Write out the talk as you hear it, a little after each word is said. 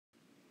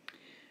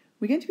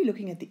we're going to be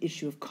looking at the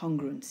issue of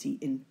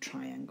congruency in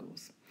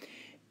triangles.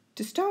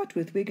 To start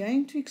with, we're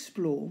going to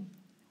explore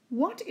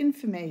what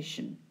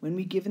information, when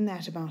we're given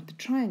that about the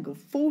triangle,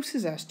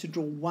 forces us to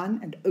draw one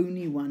and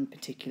only one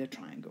particular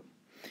triangle.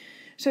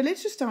 So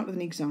let's just start with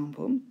an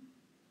example.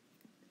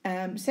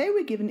 Say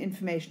we're given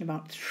information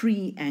about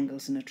 3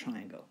 angles in a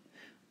triangle.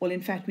 Well,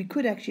 in fact, we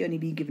could actually only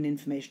be given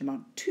information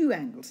about 2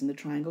 angles in the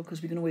triangle,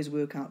 because we can always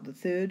work out the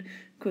third,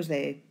 because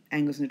their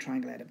angles in a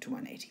triangle add up to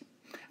 180.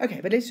 Okay,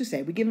 but let's just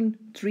say we're given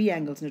 3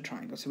 angles in a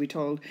triangle. So we're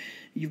told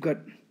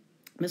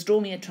must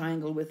draw me a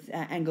triangle with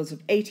angles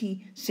of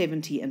 80,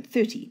 70, and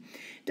 30.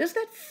 Does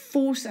that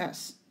force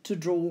us to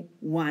draw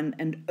one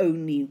and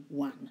only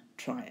one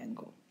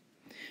triangle?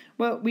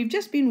 Well, we've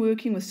just been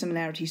working with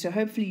similarity, so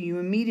hopefully you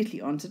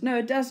immediately answered, no,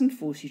 it doesn't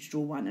force you to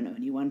draw one and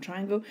only one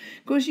triangle,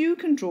 because you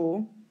can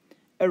draw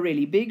a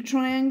really big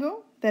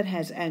triangle that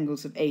has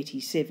angles of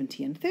 80,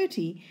 70, and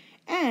 30,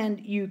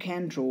 and you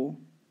can draw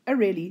a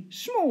really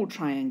small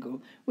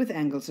triangle with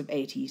angles of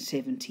 80,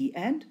 70,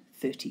 and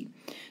 30.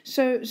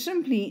 So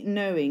simply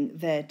knowing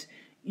that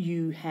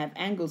you have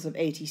angles of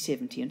 80,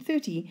 70, and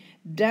 30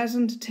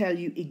 doesn't tell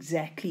you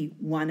exactly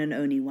one and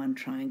only one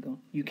triangle.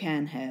 You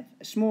can have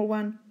a small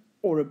one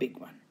or a big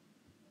one.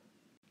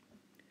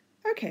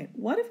 Okay,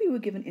 what if we were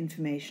given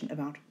information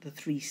about the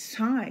 3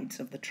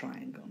 sides of the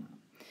triangle now?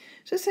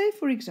 So say,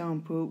 for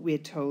example, we're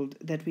told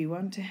that we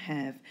want to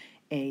have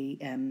a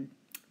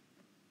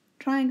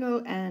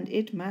triangle and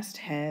it must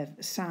have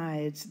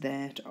sides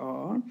that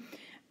are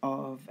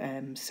of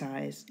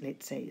size,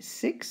 let's say,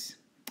 6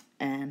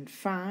 and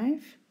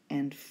 5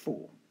 and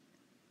 4.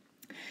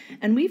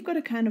 And we've got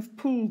to kind of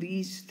pull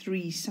these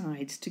 3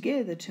 sides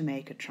together to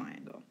make a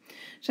triangle.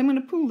 So I'm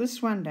going to pull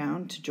this one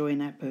down to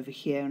join up over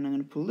here, and I'm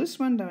going to pull this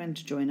one down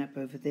to join up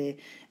over there,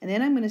 and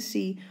then I'm going to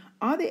see,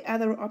 are there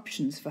other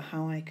options for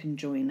how I can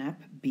join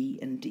up B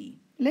and D?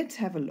 Let's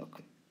have a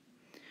look.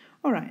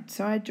 All right,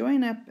 so I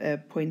join up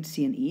point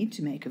C and E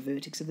to make a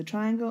vertex of the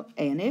triangle,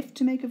 A and F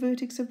to make a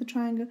vertex of the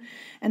triangle,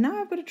 and now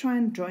I've got to try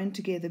and join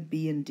together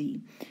B and D.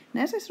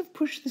 Now as I sort of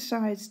push the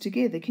sides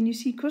together, can you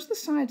see, because the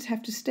sides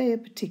have to stay a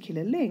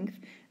particular length,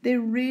 there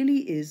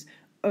really is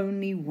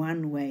only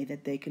one way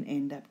that they can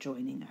end up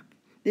joining up.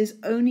 There's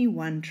only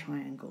one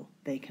triangle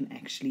they can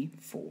actually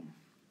form.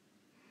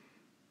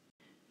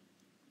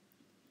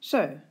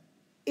 So,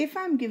 if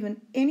I'm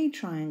given any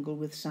triangle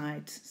with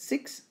sides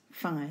 6,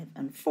 5,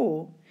 and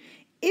 4,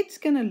 it's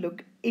going to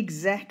look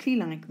exactly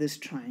like this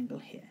triangle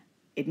here.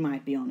 It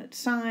might be on its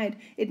side,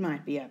 it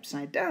might be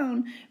upside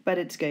down, but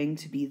it's going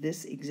to be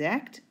this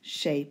exact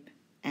shape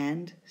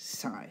and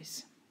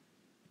size.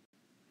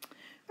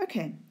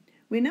 Okay,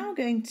 we're now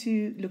going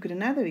to look at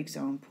another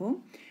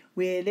example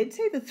where, let's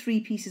say, the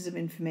 3 pieces of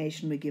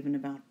information we're given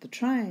about the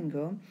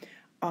triangle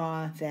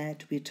are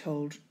that we're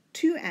told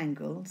 2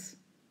 angles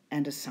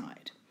and a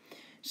side.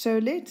 So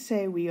let's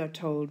say we are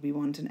told we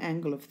want an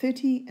angle of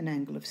 30, an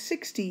angle of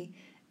 60,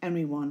 and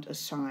we want a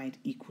side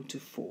equal to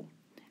 4.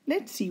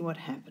 Let's see what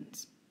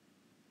happens.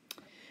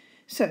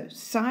 So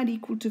side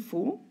equal to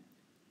 4,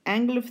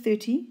 angle of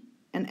 30,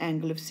 and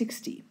angle of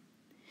 60.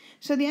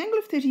 So the angle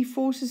of 30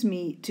 forces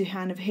me to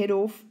kind of head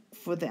off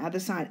for the other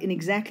side in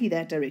exactly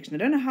that direction. I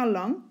don't know how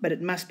long, but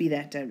it must be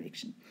that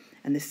direction.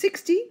 And the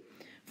 60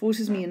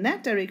 forces me in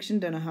that direction,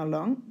 don't know how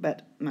long,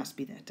 but must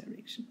be that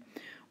direction.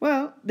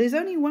 Well, there's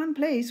only one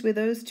place where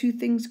those 2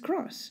 things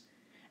cross.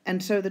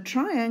 And so the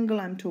triangle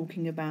I'm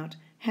talking about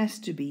has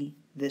to be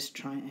this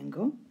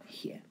triangle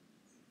here.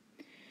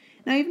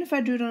 Now, even if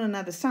I drew it on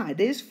another side,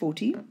 there's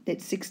 40,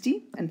 that's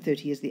 60, and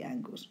 30 is the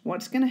angles.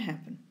 What's going to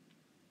happen?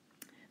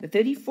 The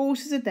 30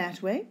 forces it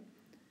that way,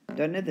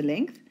 don't know the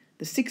length.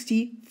 The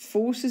 60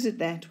 forces it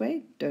that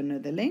way, don't know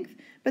the length.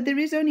 But there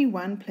is only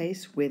one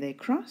place where they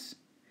cross.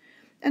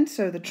 And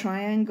so the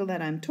triangle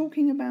that I'm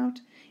talking about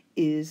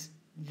is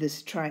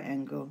this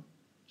triangle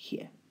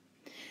here.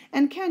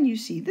 And can you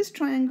see this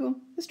triangle,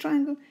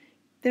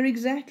 they're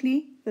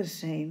exactly the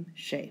same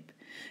shape.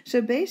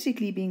 So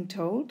basically being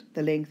told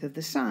the length of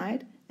the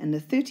side and the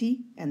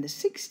 30 and the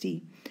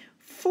 60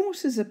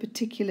 forces a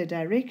particular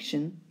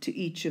direction to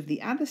each of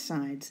the other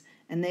sides,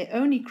 and they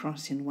only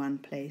cross in one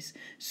place.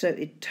 So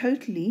it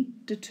totally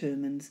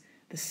determines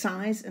the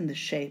size and the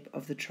shape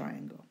of the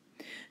triangle.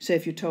 So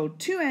if you're told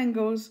 2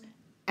 angles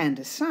and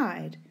a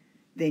side,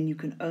 then you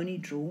can only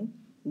draw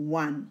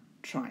one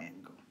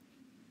triangle.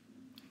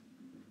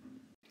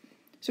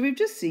 So we've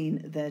just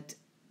seen that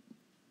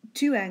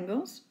 2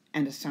 angles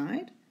and a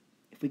side.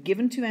 If we're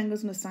given 2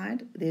 angles and a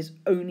side, there's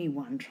only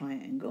one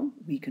triangle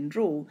we can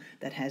draw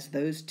that has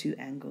those 2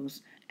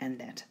 angles and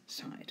that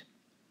side.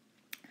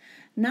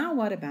 Now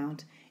what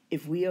about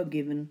if we are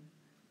given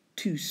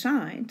 2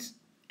 sides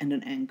and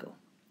an angle?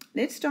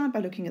 Let's start by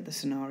looking at the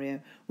scenario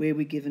where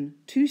we're given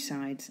 2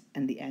 sides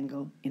and the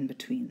angle in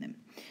between them.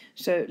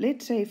 So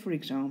let's say, for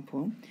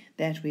example,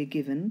 that we're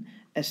given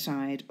a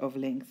side of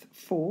length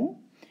 4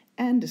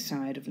 and a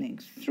side of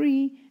length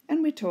 3,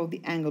 and we're told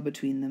the angle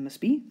between them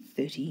must be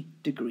 30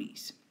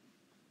 degrees.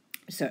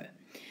 So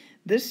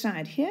this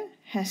side here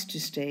has to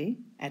stay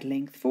at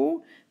length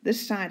 4.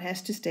 This side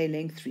has to stay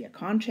length 3. I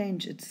can't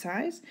change its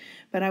size,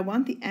 but I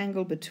want the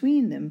angle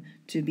between them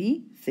to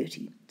be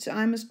 30. So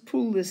I must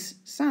pull this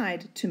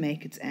side to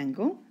make its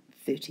angle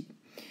 30.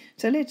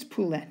 So let's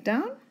pull that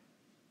down.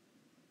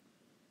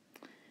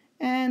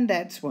 And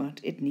that's what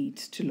it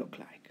needs to look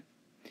like.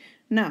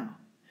 Now,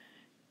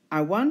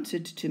 I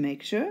wanted to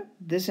make sure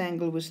this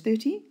angle was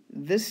 30.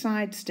 This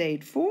side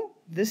stayed 4.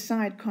 This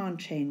side can't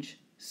change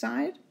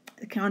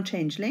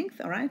length,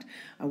 all right?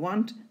 I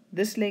want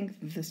this length,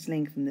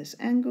 and this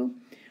angle.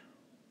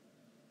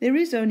 There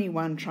is only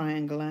one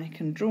triangle I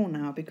can draw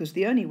now, because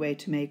the only way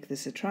to make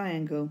this a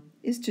triangle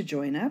is to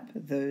join up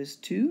those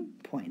 2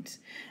 points.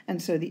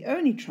 And so the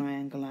only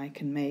triangle I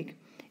can make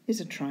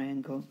is a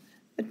triangle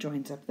that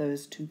joins up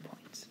those 2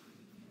 points.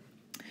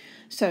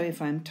 So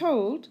if I'm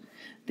told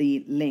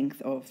the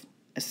length of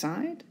a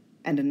side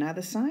and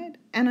another side,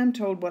 and I'm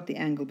told what the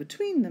angle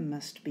between them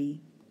must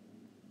be,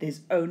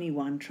 there's only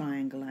one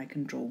triangle I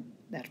can draw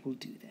that will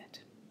do that.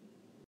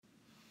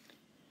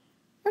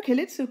 Okay,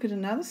 let's look at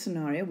another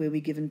scenario where we're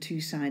given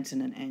 2 sides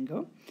and an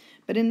angle.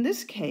 But in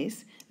this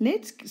case,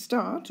 let's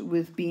start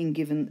with being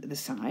given the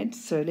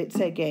sides. So let's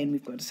say again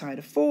we've got a side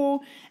of 4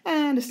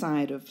 and a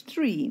side of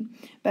 3.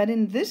 But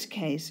in this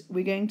case,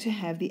 we're going to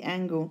have the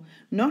angle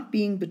not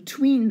being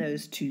between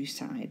those 2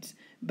 sides,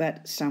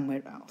 but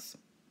somewhere else.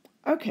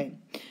 Okay,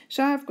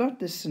 so I've got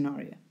this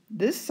scenario.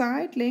 This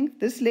side length,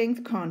 this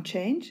length can't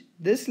change,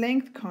 this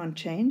length can't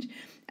change,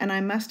 and I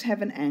must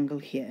have an angle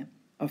here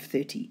of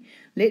 30.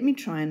 Let me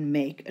try and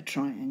make a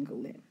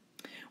triangle there.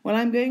 Well,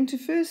 I'm going to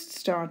first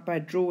start by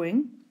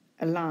drawing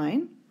a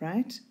line,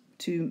 right,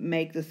 to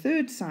make the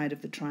third side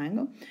of the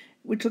triangle,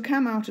 which will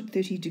come out at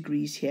 30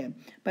 degrees here,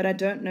 but I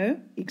don't know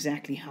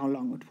exactly how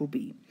long it will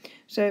be.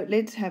 So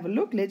let's have a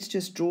look. Let's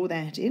just draw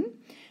that in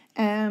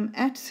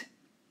at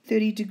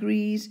 30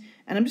 degrees,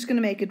 and I'm just going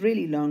to make it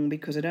really long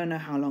because I don't know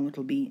how long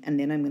it'll be, and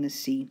then I'm going to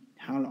see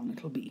how long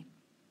it'll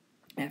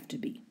have to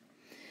be.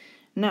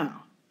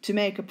 Now, to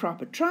make a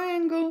proper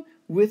triangle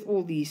with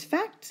all these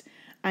facts,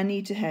 I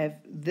need to have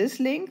this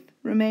length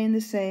remain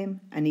the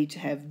same. I need to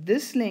have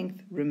this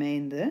length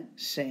remain the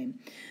same.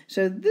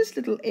 So this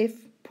little F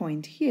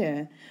point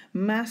here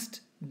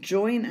must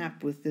join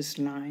up with this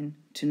line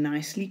to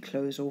nicely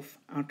close off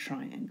our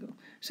triangle.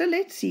 So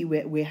let's see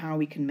how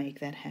we can make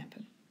that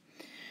happen.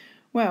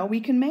 Well, we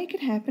can make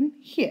it happen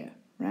here,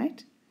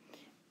 right?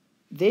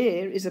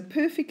 There is a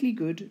perfectly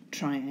good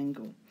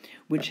triangle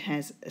which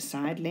has a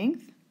side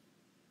length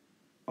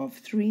of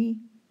 3,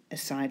 a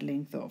side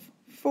length of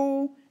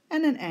 4,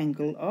 and an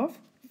angle of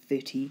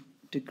 30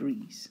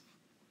 degrees.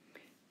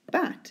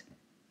 But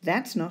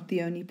that's not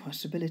the only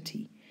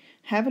possibility.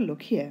 Have a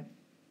look here.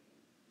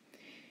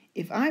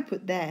 If I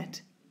put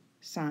that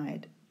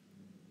side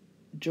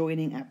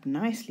joining up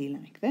nicely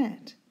like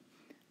that,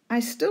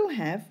 I still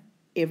have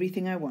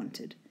everything I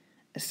wanted.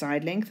 A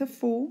side length of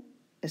 4,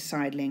 a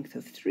side length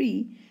of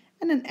 3,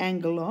 and an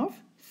angle of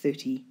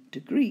 30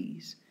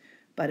 degrees.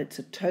 But it's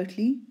a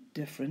totally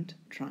different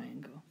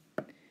triangle.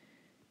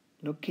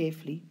 Look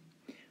carefully.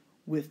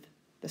 With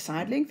the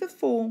side length of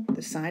 4,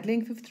 the side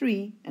length of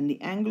 3, and the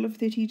angle of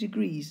 30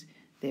 degrees,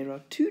 there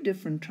are 2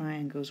 different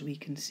triangles we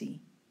can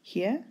see.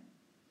 Here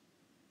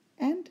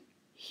and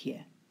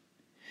here.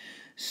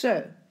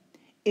 So,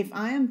 if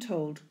I am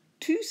told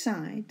 2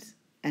 sides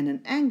and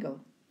an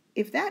angle,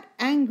 if that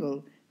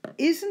angle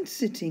isn't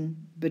sitting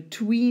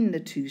between the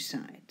 2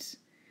 sides,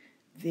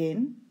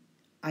 then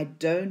I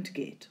don't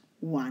get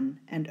one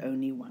and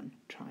only one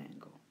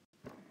triangle.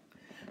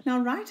 Now,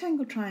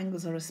 right-angled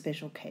triangles are a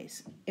special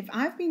case. If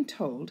I've been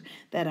told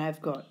that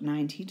I've got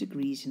 90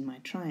 degrees in my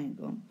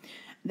triangle,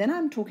 then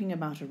I'm talking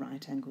about a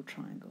right-angled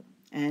triangle.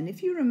 And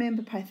if you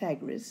remember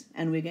Pythagoras,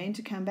 and we're going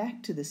to come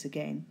back to this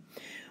again,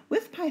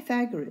 with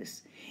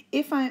Pythagoras,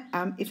 if I'm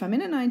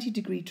in a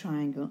 90-degree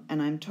triangle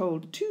and I'm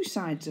told 2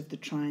 sides of the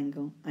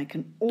triangle, I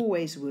can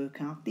always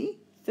work out the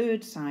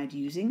third side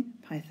using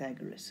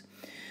Pythagoras.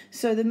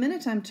 So the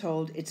minute I'm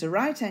told it's a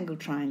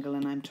right-angled triangle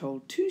and I'm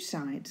told 2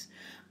 sides,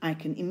 I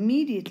can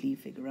immediately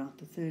figure out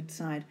the third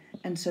side,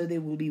 and so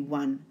there will be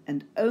one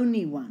and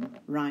only one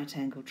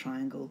right-angled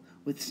triangle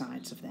with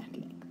sides of that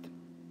length.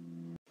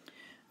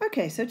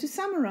 Okay, so to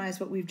summarize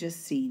what we've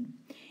just seen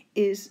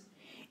is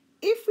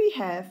if we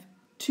have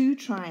 2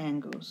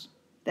 triangles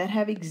that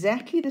have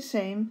exactly the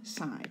same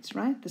sides,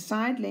 right? The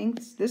side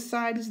lengths, this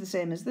side is the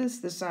same as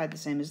this side the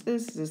same as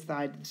this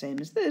side the same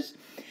as this,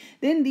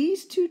 then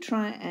these 2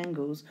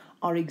 triangles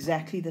are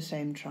exactly the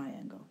same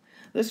triangle.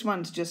 This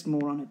one's just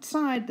more on its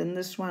side than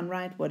this one,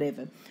 right?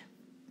 Whatever.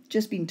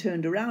 Just been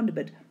turned around a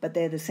bit, but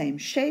they're the same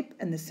shape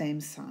and the same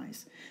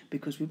size.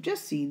 Because we've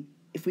just seen,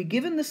 if we're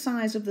given the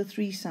size of the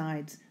 3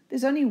 sides,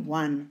 there's only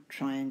one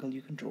triangle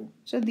you can draw.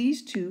 So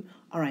these 2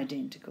 are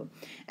identical.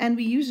 And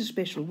we use a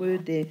special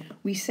word there.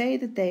 We say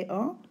that they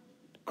are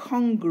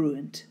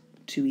congruent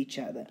to each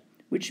other,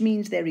 which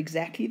means they're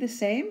exactly the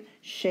same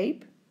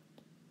shape,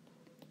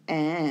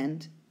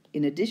 and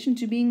in addition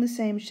to being the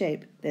same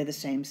shape, they're the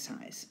same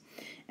size.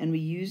 And we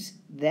use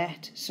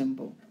that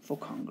symbol for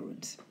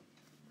congruence.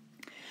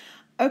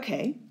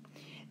 Okay,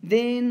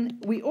 then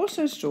we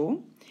also saw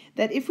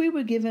that if we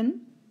were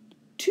given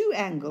two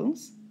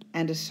angles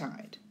and a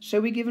side, so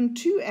we're given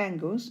two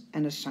angles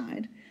and a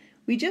side,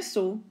 we just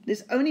saw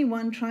there's only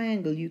one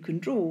triangle you can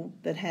draw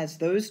that has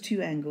those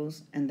two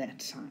angles and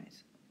that side.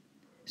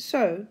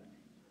 So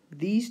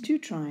these two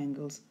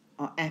triangles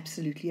are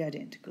absolutely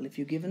identical. If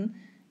you're given,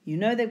 you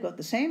know they've got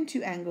the same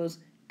two angles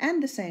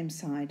and the same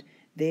side,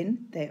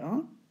 then they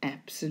are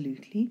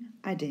absolutely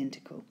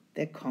identical.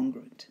 They're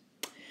congruent.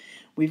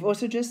 We've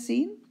also just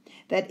seen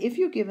that if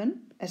you're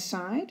given a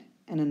side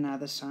and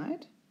another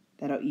side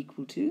that are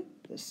equal to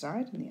this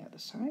side and the other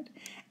side,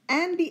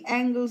 and the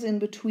angles in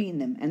between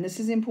them, and this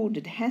is important,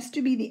 it has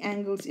to be the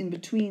angles in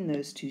between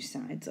those two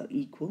sides are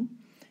equal,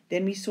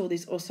 then we saw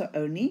there's also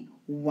only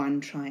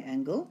one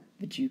triangle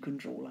that you can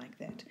draw like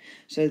that.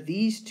 So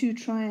these two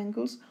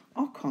triangles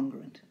are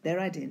congruent. They're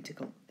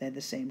identical. They're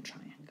the same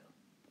triangle.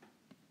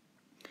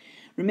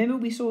 Remember,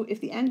 we saw if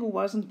the angle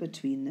wasn't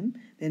between them,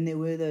 then there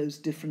were those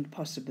different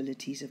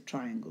possibilities of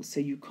triangles. So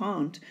you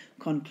can't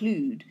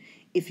conclude,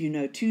 if you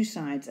know two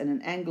sides and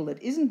an angle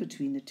that isn't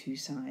between the two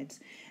sides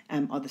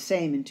are the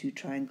same in two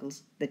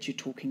triangles, that you're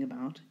talking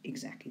about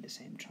exactly the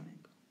same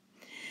triangle.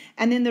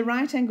 And then the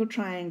right angle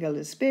triangle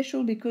is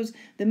special because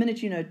the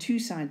minute you know two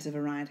sides of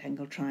a right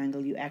angle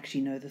triangle, you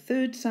actually know the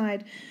third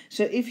side.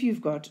 So if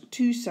you've got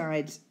two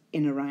sides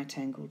in a right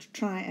angled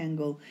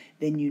triangle,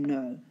 then you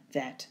know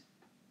that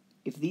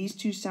if these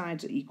two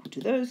sides are equal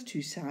to those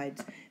two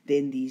sides,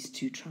 then these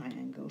two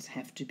triangles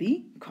have to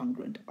be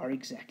congruent, are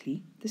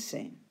exactly the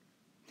same.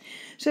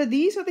 So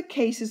these are the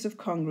cases of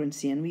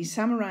congruency, and we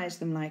summarize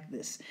them like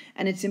this.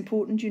 And it's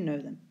important you know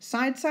them.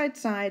 Side, side,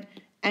 side,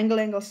 angle,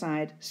 angle,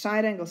 side,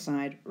 side, angle,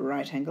 side,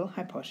 right angle,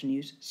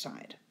 hypotenuse,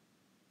 side.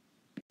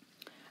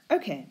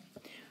 Okay,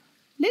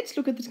 let's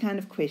look at the kind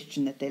of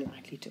question that they're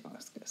likely to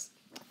ask us.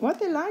 What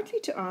they're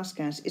likely to ask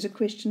us is a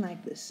question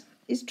like this.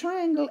 Is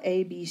triangle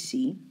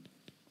ABC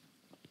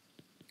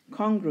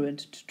congruent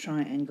to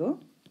triangle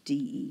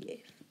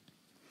DEF?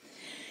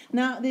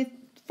 Now, there are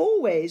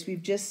four ways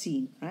we've just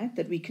seen, right,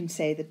 that we can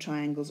say that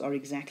triangles are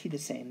exactly the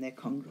same, they're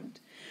congruent.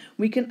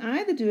 We can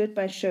either do it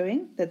by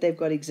showing that they've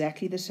got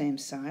exactly the same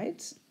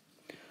sides,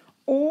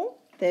 or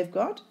they've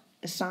got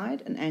a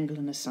side, an angle,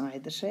 and a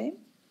side the same,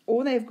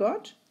 or they've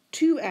got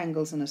two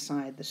angles and a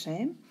side the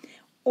same,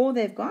 or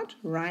they've got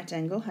right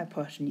angle,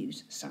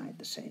 hypotenuse, side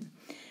the same.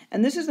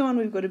 And this is the one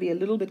we've got to be a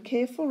little bit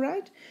careful,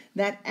 right?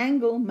 That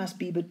angle must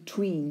be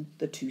between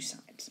the two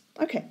sides.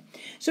 Okay,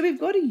 so we've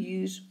got to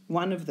use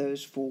one of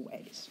those four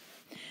ways.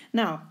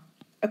 Now,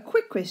 a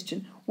quick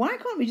question, why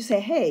can't we just say,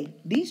 hey,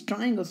 these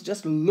triangles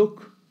just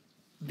look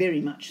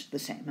very much the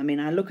same? I mean,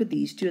 I look at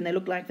these two and they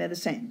look like they're the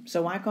same.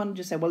 So why can't I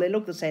just say, well, they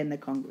look the same, they're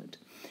congruent?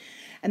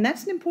 And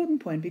that's an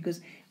important point because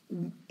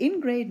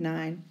in grade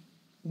 9,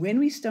 when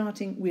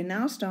we're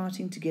now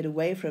starting to get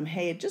away from,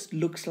 hey, it just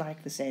looks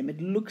like the same.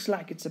 It looks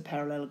like it's a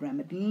parallelogram.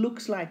 It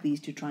looks like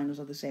these two triangles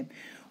are the same.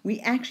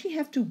 We actually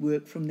have to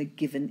work from the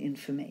given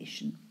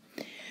information.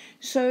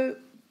 So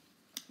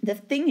the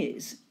thing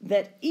is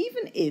that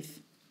even if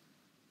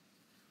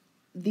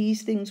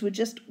these things were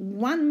just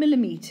 1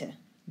 millimeter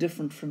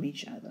different from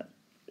each other,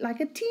 like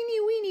a teeny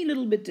weeny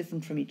little bit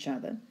different from each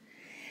other,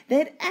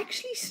 they'd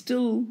actually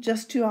still,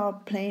 just to our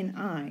plain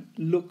eye,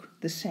 look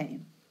the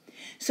same.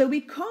 So we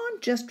can't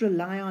just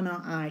rely on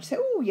our eye to say,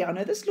 oh yeah,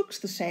 no, this looks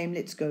the same,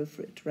 let's go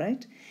for it,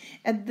 right?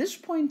 At this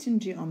point in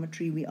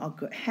geometry, we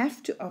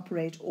have to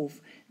operate off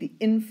the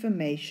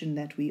information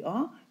that we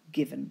are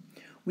given.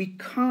 We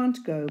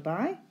can't go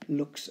by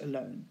looks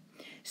alone.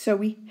 So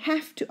we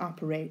have to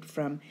operate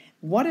from,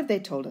 what have they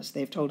told us?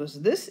 They've told us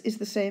this is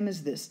the same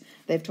as this.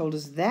 They've told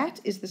us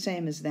that is the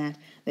same as that.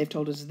 They've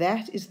told us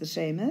that is the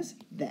same as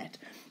that.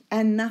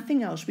 And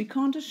nothing else. We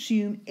can't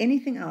assume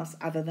anything else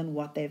other than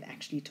what they've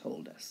actually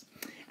told us.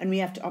 And we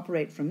have to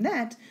operate from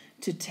that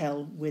to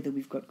tell whether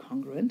we've got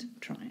congruent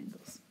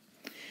triangles.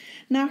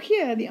 Now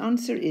here the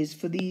answer is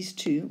for these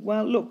two,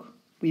 well look,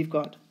 we've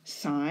got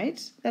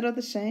sides that are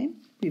the same,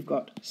 we've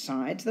got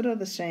sides that are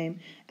the same,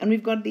 and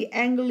we've got the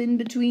angle in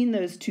between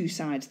those two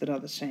sides that are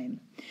the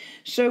same.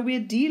 So we're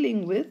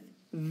dealing with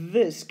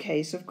this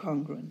case of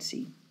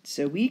congruency.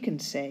 So we can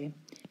say,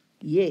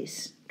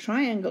 yes,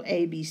 triangle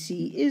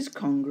ABC is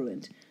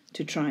congruent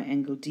to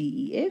triangle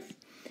DEF,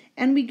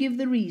 and we give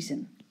the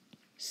reason.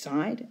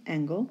 Side,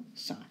 angle,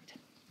 side.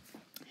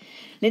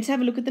 Let's have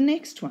a look at the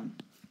next one.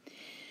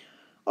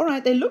 All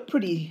right, they look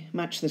pretty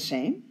much the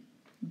same,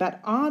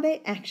 but are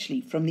they actually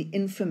from the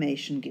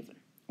information given?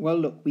 Well,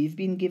 look, we've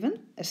been given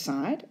a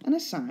side and a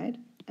side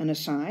and a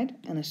side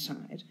and a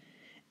side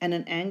and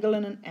an angle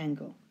and an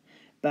angle.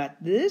 But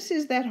this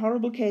is that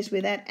horrible case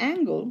where that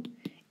angle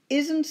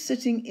isn't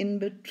sitting in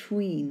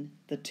between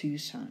the two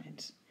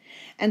sides.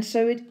 And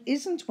so it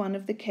isn't one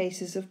of the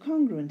cases of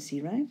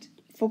congruency, right?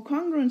 For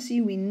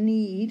congruency, we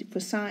need, for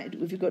side,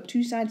 if you've got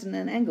two sides and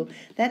an angle,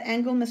 that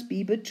angle must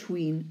be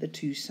between the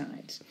two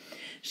sides.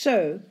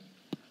 So,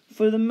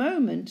 for the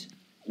moment,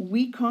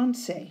 we can't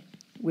say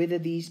whether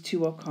these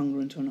two are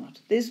congruent or not.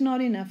 There's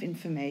not enough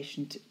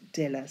information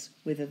tell us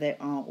whether they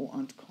are or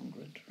aren't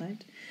congruent,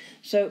 right?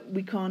 So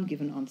we can't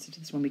give an answer to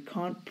this one. We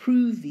can't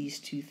prove these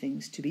two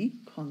things to be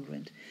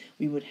congruent.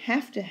 We would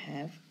have to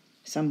have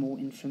some more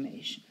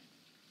information.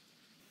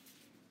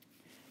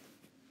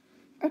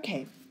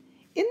 Okay,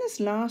 in this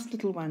last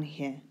little one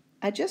here,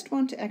 I just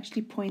want to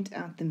actually point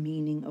out the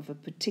meaning of a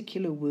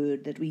particular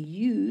word that we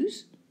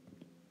use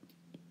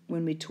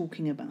when we're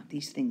talking about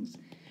these things.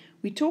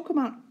 We talk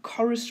about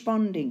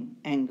corresponding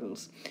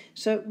angles.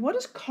 So what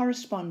does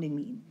corresponding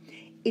mean?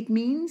 It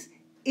means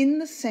in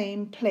the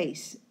same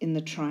place in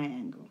the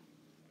triangle.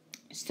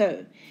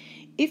 So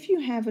if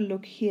you have a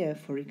look here,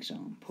 for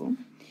example,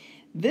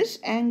 this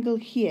angle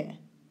here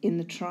in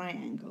the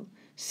triangle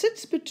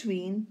sits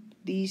between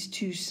these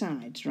two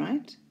sides,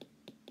 right?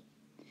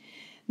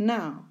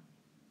 Now,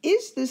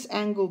 is this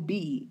angle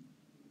B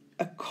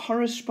a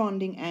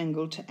corresponding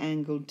angle to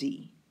angle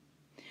D?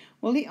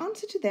 Well, the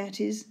answer to that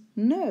is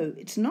no,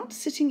 it's not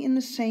sitting in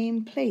the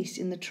same place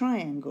in the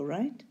triangle,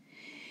 right?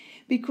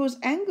 Because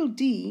angle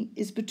D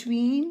is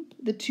between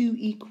the two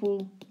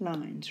equal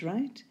lines,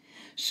 right?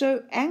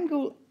 So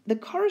the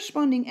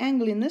corresponding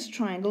angle in this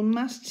triangle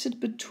must sit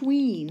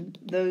between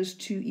those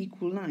two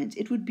equal lines.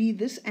 It would be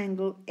this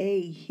angle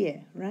A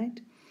here, right?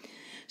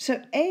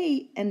 So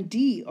A and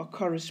D are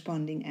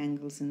corresponding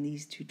angles in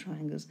these two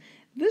triangles.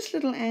 This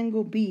little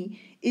angle B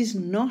is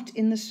not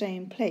in the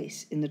same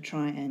place in the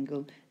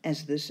triangle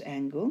as this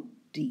angle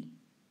D.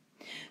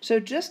 So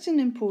just an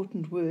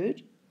important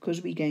word,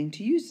 because we're going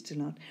to use it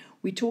a lot,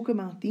 we talk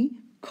about the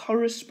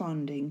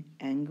corresponding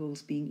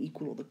angles being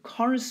equal, or the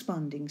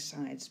corresponding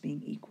sides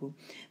being equal.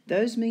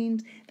 Those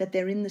mean that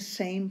they're in the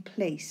same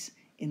place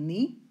in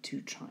the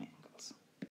two triangles.